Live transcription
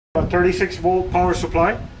A 36 volt power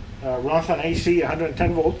supply, runs on AC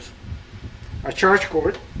 110 volts. A charge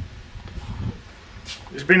cord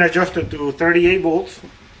is being adjusted to 38 volts,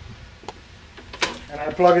 and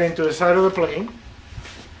I plug it into the side of the plane.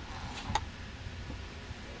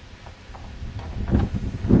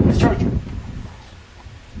 Let's charge it.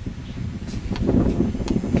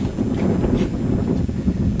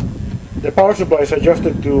 The power supply is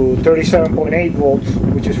adjusted to 37.8 volts,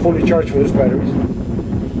 which is fully charged for this battery.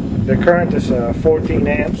 The current is 14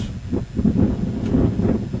 amps,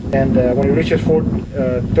 and when it reaches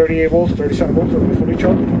 38 volts, 37 volts, it will be fully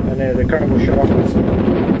charged, and the current will shut off.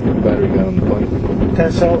 The battery gun on the plane?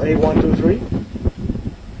 10 cell A123.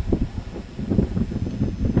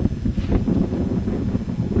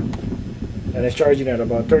 And it's charging at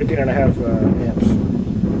about 13.5 amps.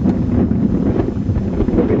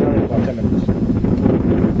 We'll be done in about 10 minutes.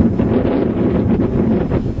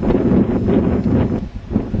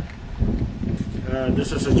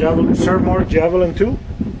 This is a Herms Javelin 2,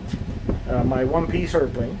 my one-piece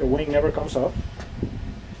airplane. The wing never comes off.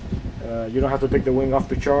 You don't have to take the wing off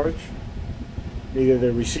to charge, either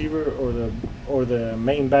the receiver or the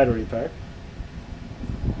main battery pack.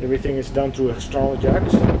 Everything is done through external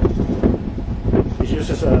jacks. It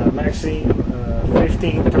uses a Maxim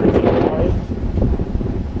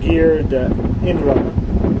 15-13 geared in-runner,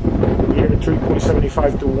 geared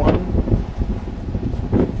 3.75 to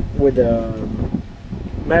 1 with a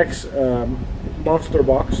Max monster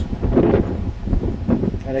box,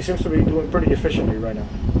 and it seems to be doing pretty efficiently right now.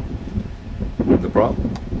 The prop?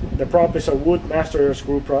 The prop is a wood master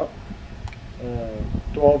screw prop,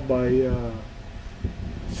 12 by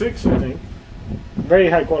 6, I think. Very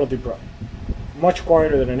high quality prop, much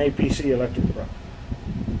quieter than an APC electric prop,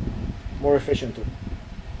 more efficient too.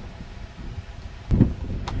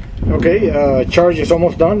 Okay, charge is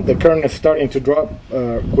almost done. The current is starting to drop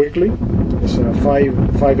quickly. It's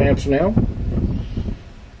 5 amps now,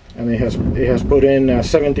 and it has put in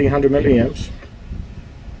 1700 milliamps,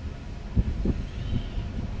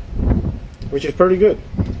 which is pretty good.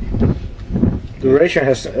 Duration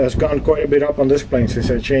has gone quite a bit up on this plane since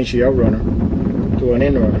I changed the outrunner to an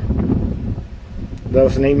in-runner. That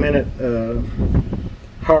was an 8-minute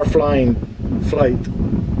hard flying flight.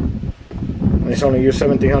 And it's only used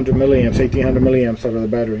 1700 milliamps, 1800 milliamps out of the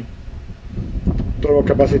battery. Total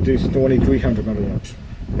capacity is 2300 milliamps.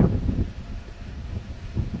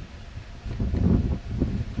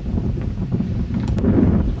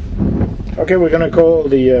 Okay, we're gonna call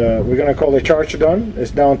the charge done.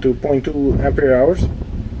 It's down to 0.2 ampere hours,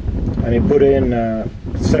 and it put in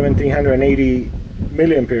 1780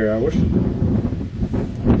 milliampere hours.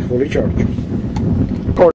 It's fully charged.